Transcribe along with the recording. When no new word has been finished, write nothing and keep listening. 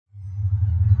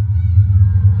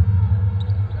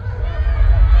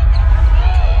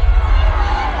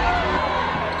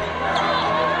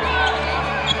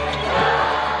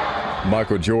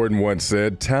Michael Jordan once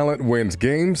said, "Talent wins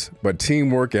games, but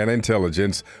teamwork and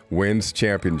intelligence wins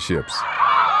championships."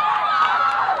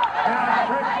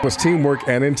 It was teamwork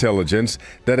and intelligence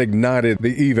that ignited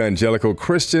the Evangelical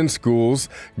Christian School's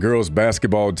girls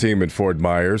basketball team at Fort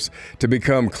Myers to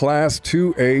become Class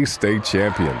 2A state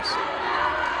champions.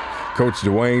 Coach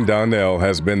Dwayne Donnell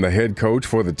has been the head coach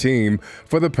for the team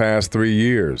for the past 3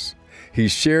 years. He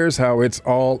shares how it's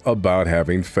all about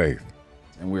having faith.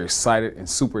 And we're excited and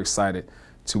super excited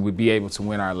to be able to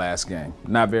win our last game.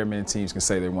 Not very many teams can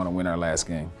say they want to win our last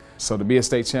game. So to be a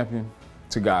state champion,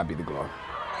 to God be the glory.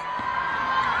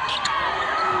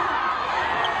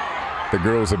 The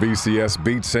girls of ECS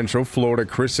beat Central Florida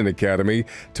Christian Academy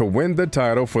to win the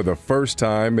title for the first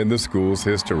time in the school's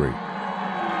history.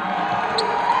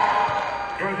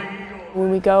 When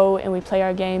we go and we play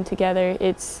our game together,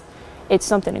 it's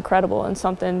something incredible and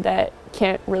something that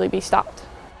can't really be stopped.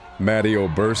 Maddie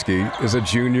Oberski is a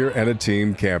junior and a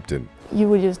team captain. You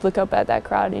would just look up at that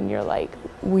crowd and you're like,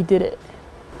 we did it.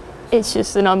 It's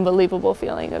just an unbelievable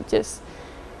feeling of just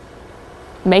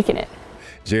making it.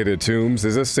 Jada Toombs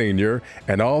is a senior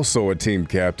and also a team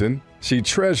captain. She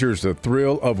treasures the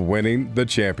thrill of winning the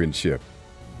championship.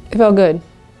 It felt good.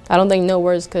 I don't think no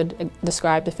words could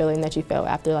describe the feeling that you felt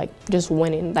after just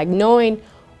winning. Knowing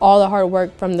all the hard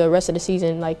work from the rest of the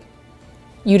season,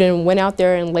 you didn't went out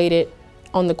there and laid it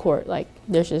on the court.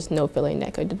 There's just no feeling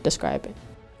that could describe it.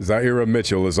 Zaira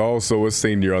Mitchell is also a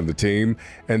senior on the team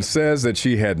and says that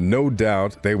she had no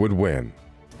doubt they would win.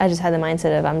 I just had the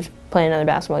mindset of I'm just playing another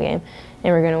basketball game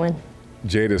and we're going to win.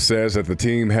 Jada says that the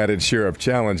team had its share of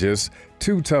challenges.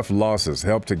 2 tough losses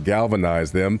helped to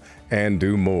galvanize them and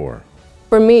do more.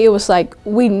 For me, it was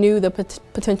we knew the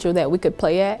potential that we could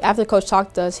play at. After Coach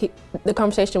talked to us, the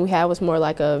conversation we had was more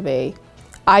of a,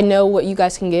 I know what you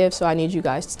guys can give, so I need you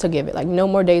guys to give it. No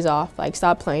more days off.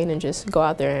 Stop playing and just go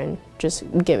out there and just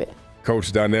give it.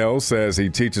 Coach Donnell says he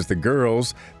teaches the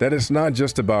girls that it's not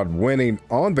just about winning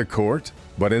on the court,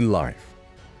 but in life.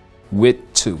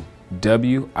 WITO,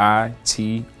 W-I-T-O-O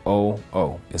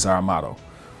is our motto.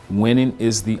 Winning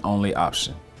is the only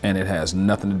option, and it has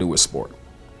nothing to do with sport.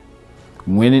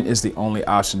 Winning is the only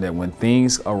option that when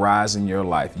things arise in your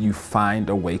life, you find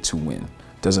a way to win.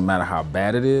 Doesn't matter how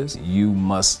bad it is, you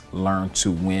must learn to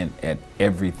win at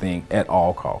everything, at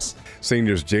all costs.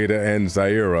 Seniors Jada and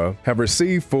Zaira have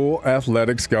received full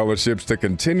athletic scholarships to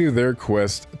continue their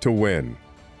quest to win.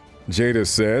 Jada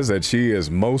says that she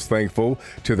is most thankful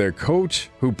to their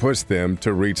coach who pushed them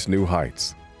to reach new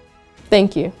heights.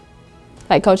 Thank you.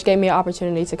 Coach gave me an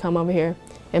opportunity to come over here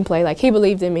and play. He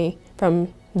believed in me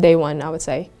from day one, I would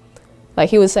say.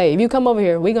 He would say, if you come over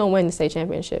here, we're going to win the state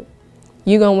championship.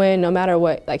 You're going to win no matter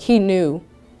what. He knew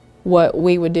what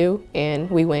we would do, and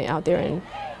we went out there and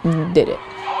did it.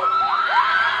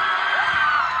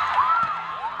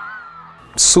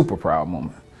 Super proud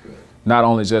moment. Not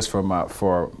only just for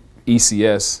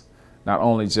ECS, not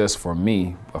only just for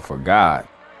me, but for God.